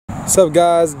What's up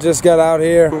guys, just got out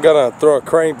here. I'm gonna throw a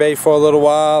crankbait for a little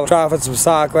while, try for some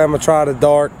sockeye. I'm gonna try the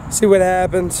dark, see what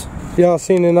happens. Y'all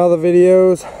seen in other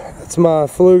videos, it's my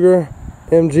Fluger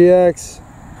MGX,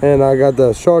 and I got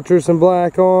the chartreuse and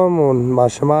black on my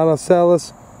Shimano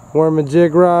Celis worm and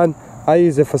jig rod. I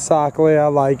use it for sockeye, I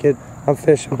like it. I'm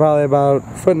fishing probably about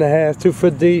 1.5 to 2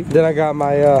 foot deep. Then I got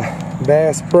my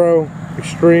Bass Pro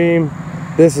Extreme.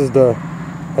 This is the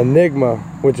Enigma,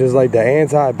 which is like the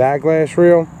anti-backlash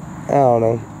reel. I don't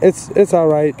know, it's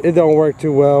alright. It don't work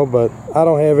too well, but I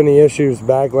don't have any issues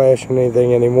backlashing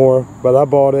anything anymore. But I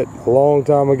bought it a long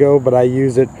time ago, but I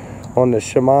use it on the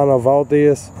Shimano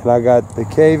Valtius. And I got the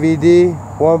KVD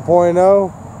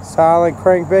 1.0 silent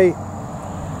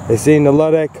crankbait. They seem to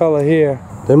love that color here.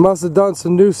 They must have done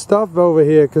some new stuff over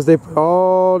here, because they put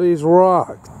all these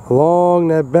rocks along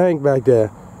that bank back there.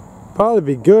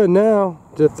 Probably be good now.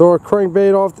 Just throw a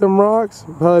crankbait off them rocks,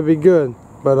 probably be good.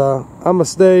 But I'ma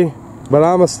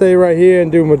stay right here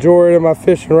and do majority of my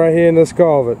fishing right here in this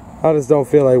culvert. I just don't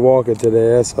feel like walking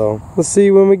today, that's all. Let's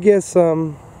see when we get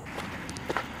some.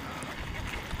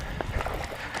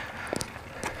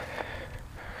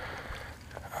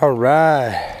 All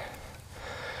right,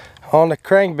 on the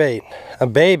crankbait, a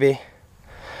baby,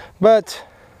 but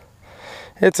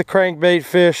it's a crankbait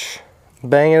fish.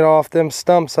 Bang it off them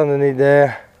stumps underneath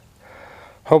there.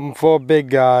 Hoping for a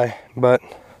big guy, but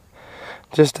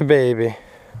just a baby.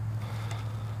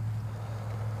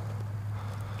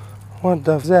 What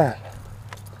does that?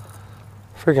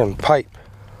 Freaking pipe.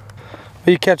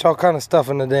 You catch all kind of stuff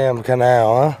in the damn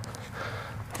canal, huh?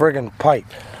 Friggin' pipe.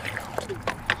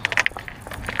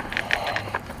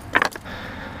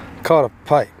 Caught a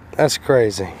pipe. That's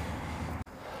crazy.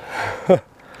 Look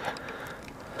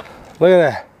at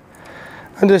that.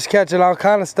 I'm just catching all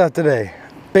kind of stuff today.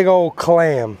 Big old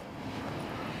clam.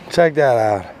 Check that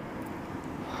out.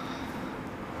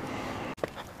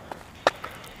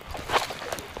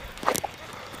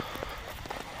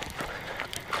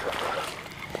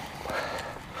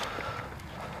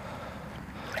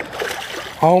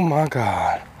 Oh my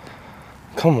God.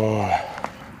 Come on.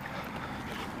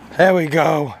 There we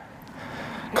go.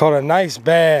 Caught a nice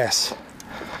bass.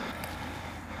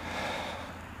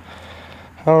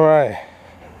 All right.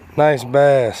 Nice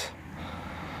bass.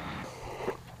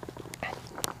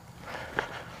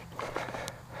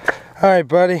 All right,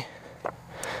 buddy.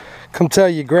 Come tell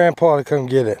your grandpa to come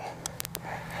get it.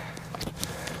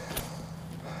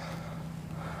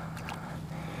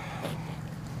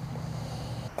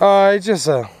 It's just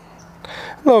a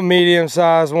little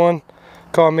medium-sized one.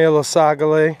 Caught me a little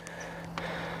sockeye.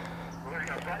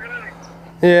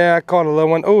 Yeah, I caught a little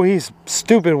one. Oh, he's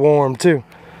stupid warm too.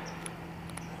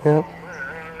 Yep.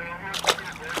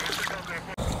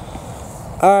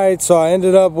 Alright, so I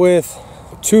ended up with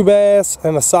 2 bass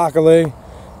and a sockeye.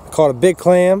 I caught a big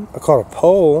clam. I caught a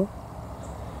pole.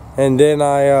 And then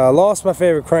I lost my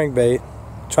favorite crankbait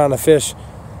trying to fish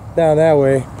down that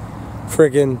way.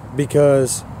 Freaking,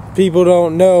 because people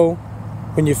don't know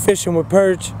when you're fishing with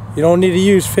perch, you don't need to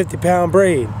use 50-pound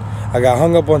braid. I got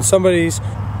hung up on somebody's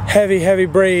heavy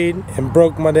braid and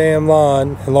broke my damn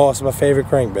line and lost my favorite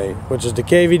crankbait, which is the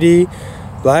KVD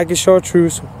Black and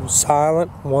Chartreuse Silent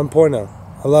 1.0.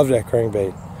 I love that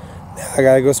crankbait. Now I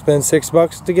gotta go spend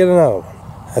 $6 to get another one.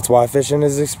 That's why fishing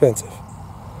is expensive.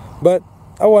 But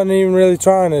I wasn't even really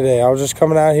trying today. I was just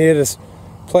coming out here to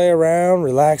play around,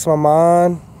 relax my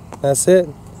mind. That's it.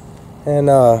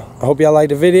 And I hope y'all liked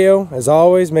the video. As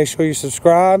always, make sure you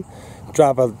subscribe,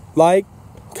 drop a like,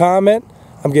 comment.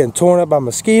 I'm getting torn up by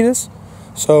mosquitoes,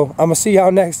 so I'm gonna see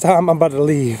y'all next time. I'm about to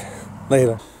leave.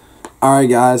 Later.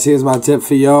 Alright guys, here's my tip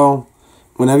for y'all.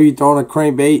 Whenever you're throwing a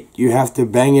crankbait, you have to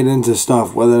bang it into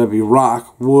stuff, whether it be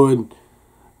rock, wood,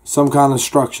 some kind of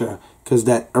structure, because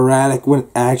that erratic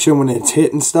action when it's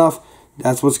hitting stuff,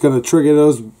 that's what's gonna trigger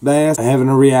those bass having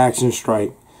a reaction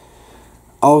strike.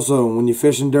 Also, when you're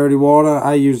fishing dirty water,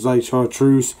 I use like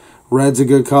chartreuse. Red's a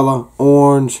good color.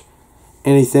 Orange,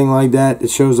 anything like that. It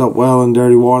shows up well in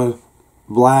dirty water.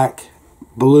 Black,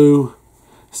 blue,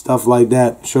 stuff like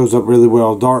that shows up really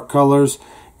well. Dark colors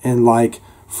and like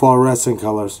fluorescent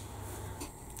colors.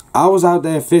 I was out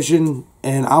there fishing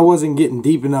and I wasn't getting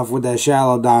deep enough with that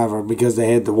shallow diver because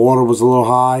the water was a little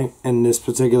high in this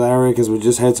particular area because we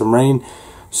just had some rain.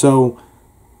 So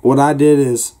what I did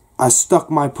is I stuck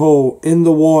my pole in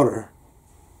the water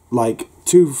like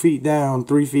 2 feet down,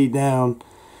 3 feet down,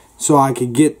 so I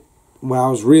could get where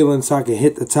I was reeling, so I could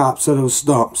hit the tops of those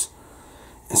stumps.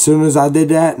 As soon as I did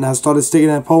that and I started sticking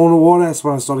that pole in the water, that's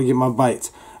when I started getting my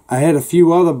bites. I had a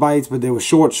few other bites, but they were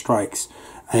short strikes.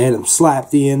 I had them slap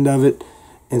the end of it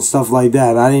and stuff like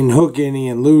that. I didn't hook any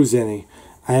and lose any.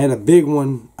 I I had a big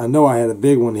one. I know I had a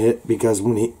big one hit because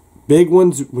big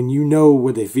ones, when you know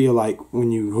what they feel like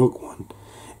when you hook one,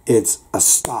 it's a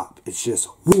stop. It's just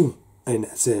whoo, and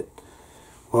that's it.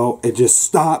 Well, it just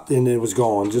stopped and it was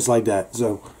gone, just like that.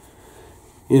 So,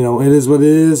 you know, it is what it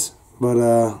is. But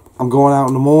I'm going out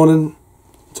in the morning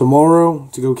tomorrow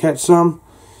to go catch some.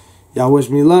 Y'all wish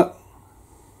me luck.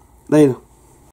 Later.